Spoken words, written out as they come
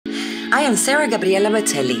I am Sarah Gabriella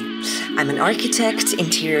Batelli. I'm an architect,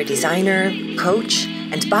 interior designer, coach,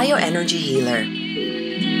 and bioenergy healer.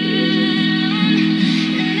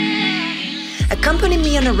 Accompany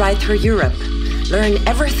me on a ride through Europe. Learn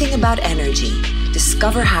everything about energy.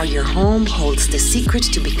 Discover how your home holds the secret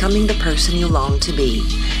to becoming the person you long to be.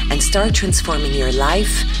 And start transforming your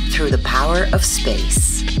life through the power of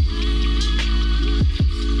space.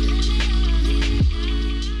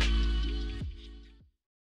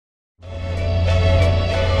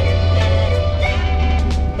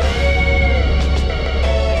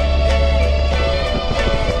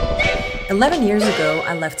 "11 years ago,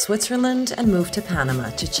 I left Switzerland and moved to Panama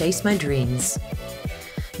to chase my dreams.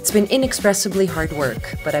 It's been inexpressibly hard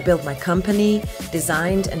work, but I built my company,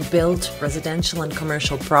 designed and built residential and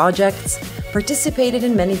commercial projects, participated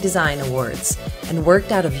in many design awards, and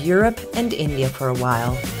worked out of Europe and India for a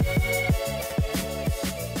while.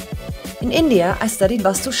 In India, I studied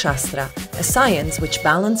Vastu Shastra, a science which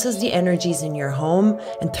balances the energies in your home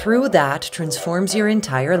and through that transforms your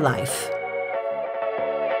entire life.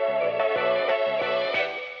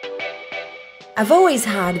 I've always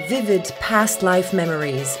had vivid past life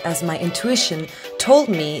memories, as my intuition told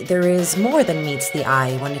me there is more than meets the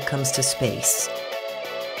eye when it comes to space.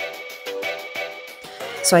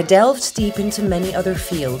 So I delved deep into many other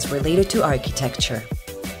fields related to architecture.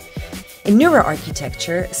 In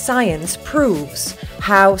neuroarchitecture, science proves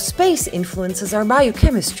how space influences our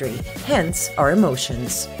biochemistry, hence our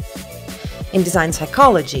emotions. In design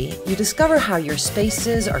psychology, you discover how your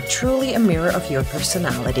spaces are truly a mirror of your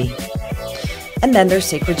personality. And then there's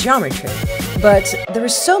sacred geometry. But there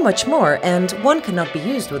is so much more, and one cannot be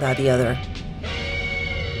used without the other.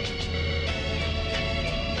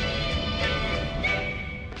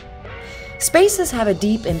 Spaces have a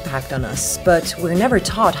deep impact on us, but we're never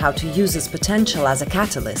taught how to use its potential as a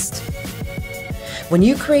catalyst. When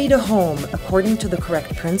you create a home according to the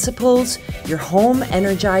correct principles, your home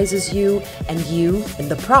energizes you, and you, in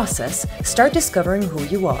the process, start discovering who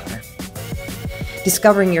you are.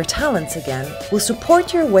 Discovering your talents again will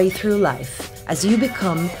support your way through life as you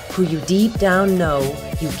become who you deep down know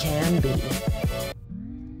you can be.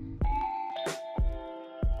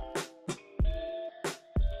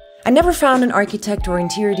 I never found an architect or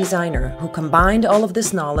interior designer who combined all of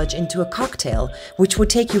this knowledge into a cocktail which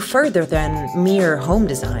would take you further than mere home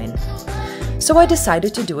design. So I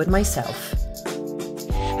decided to do it myself.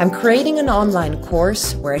 I'm creating an online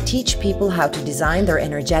course where I teach people how to design their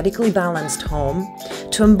energetically balanced home,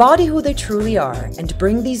 to embody who they truly are and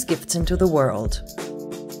bring these gifts into the world.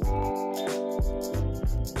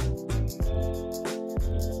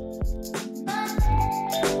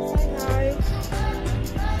 Hi.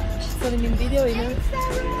 Sono in un video in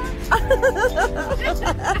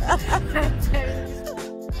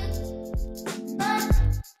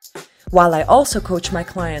While I also coach my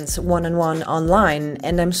clients one-on-one online,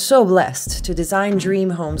 and I'm so blessed to design dream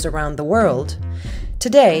homes around the world,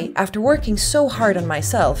 today, after working so hard on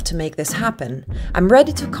myself to make this happen, I'm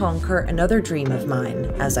ready to conquer another dream of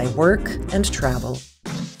mine as I work and travel.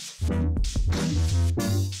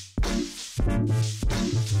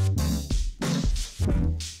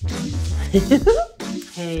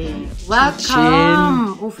 Hey,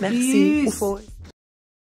 welcome! Auf Merci. uns.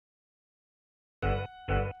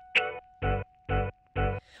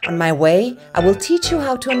 On my way, I will teach you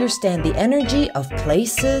how to understand the energy of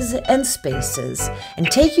places and spaces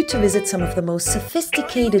and take you to visit some of the most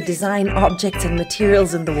sophisticated design objects and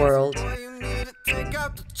materials in the world.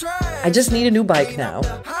 I just need a new bike now.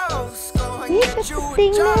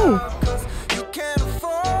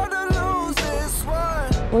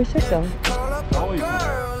 Where's it go?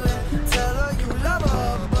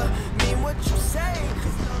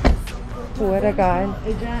 Pure geil.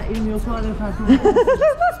 Il mio cuore fa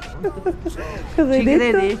Cosa hai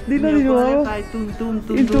detto? Dillo di nuovo.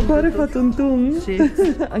 Il tuo cuore fa tum tum? Sì.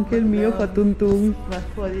 Anche il mio fa tum tum. Va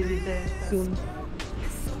fuori di testa.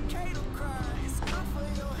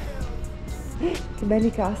 Che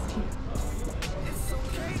belli caschi.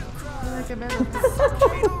 Che bello.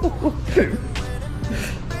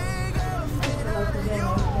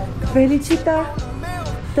 Felicità.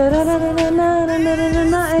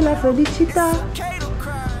 Ta-ra-ra-ra-ra-ra-ra-ra-ra, è la felicità.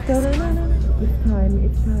 Ta-ra-ra-ra.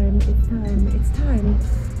 It's time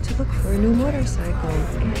to look for a new motorcycle.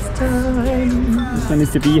 It's time. Wenn ihr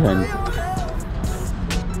es dabei habt.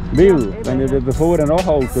 Weil, wenn ihr den vorher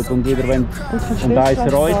nachhaltet und wieder wollt, und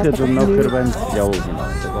eins räuchert und nachher wollt, ja genau,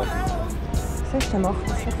 so geht es. Siehst du, der macht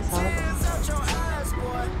das schon selber.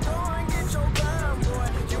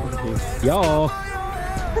 Okay. Ja!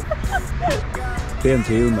 Den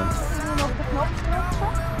filmen.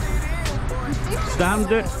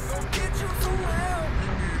 Ständer.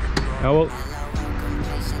 Jawohl.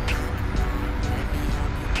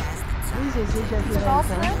 Sì, sì, c'è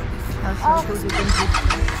Firenze. Ah, così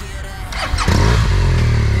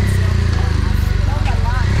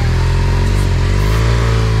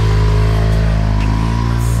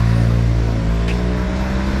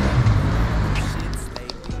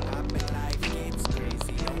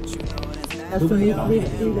Als du nicht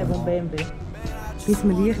richtig der Bombembe. Bis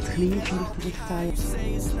man leicht klein ist und ich vielleicht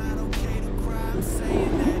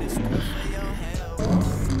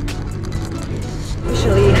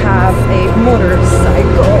Usually have a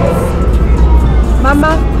motorcycle.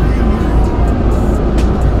 Mama,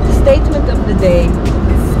 statement of the day.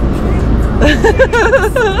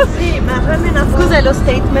 Sì, ma fammi una foto. Cos'è lo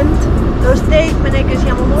statement? Lo statement è che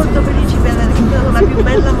siamo molto felici per aver comprato la più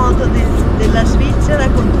bella moto della Svizzera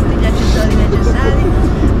con tutti gli accessori necessari.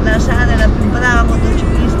 La Sara è la più brava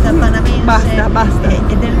motociclista panamense Basta,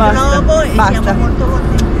 e del basta, globo e basta. siamo molto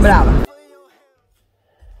contenti. Brava.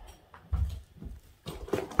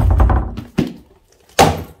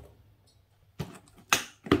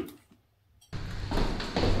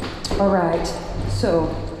 All right, so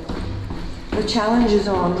the challenge is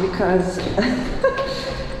on because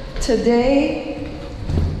today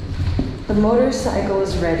the motorcycle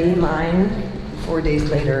is ready, mine, 4 days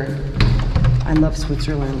later. I love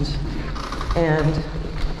Switzerland and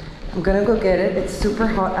I'm gonna go get it. It's super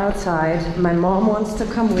hot outside. My mom wants to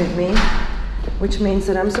come with me, which means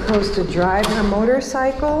that I'm supposed to drive her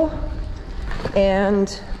motorcycle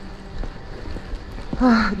and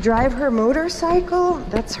drive her motorcycle.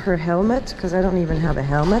 That's her helmet, because I don't even have a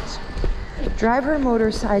helmet. Drive her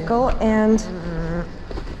motorcycle and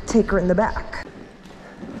take her in the back.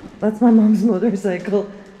 That's my mom's motorcycle.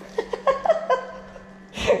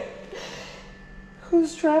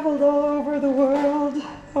 Who's traveled all over the world.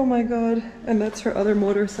 Oh my god. And that's her other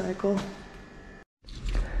motorcycle.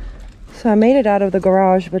 So I made it out of the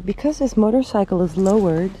garage, but because this motorcycle is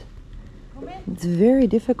lowered, it's very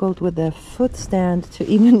difficult with the foot stand to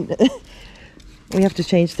even... We have to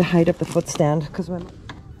change the height of the foot stand because when...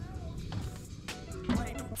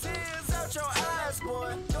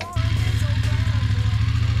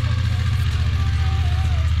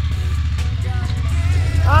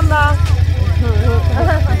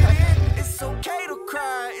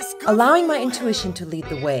 Allowing my intuition to lead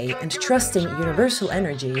the way and trusting universal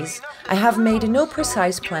energies, I have made no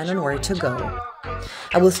precise plan on where to go.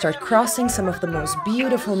 I will start crossing some of the most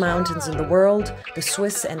beautiful mountains in the world, the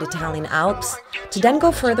Swiss and Italian Alps, to then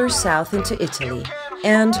go further south into Italy,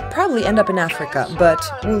 and probably end up in Africa, but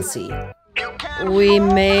we'll see. We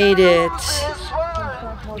made it!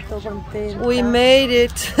 We made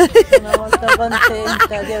it! Sono molto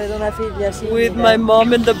contenta di avere una figlia simile. With my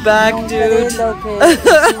mom in the back, dude! Credo che il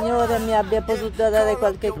Signore mi abbia potuto dare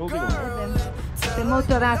qualche sei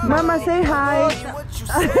molto rapido. Mama, say hi!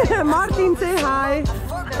 Martin, say hi!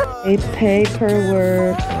 A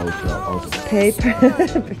paperwork. Paper.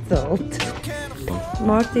 Bezahlt.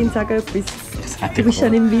 Martin, sag etwas. Du bist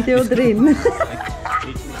schon im Video drin.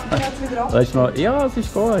 Das ist noch, ja, es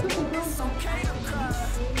ist gut.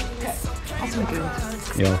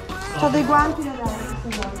 Ja. Ho dei guanti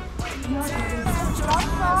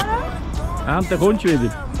da Und dann kommst du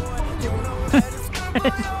wieder.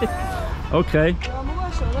 Okay.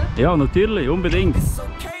 Ja, natürlich, unbedingt.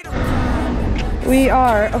 We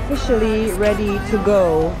are officially ready to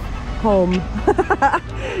go home.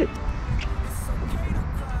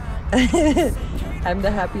 I'm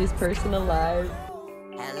the happiest person alive.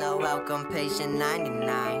 Hello, welcome, patient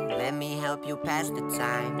 99. Let me help you pass the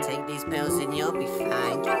time. Take these pills and you'll be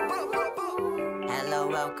fine. Hello,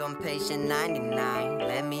 welcome, patient 99.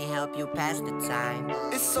 Let me help you pass the time.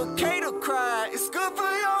 It's okay to cry, it's good for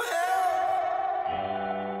you.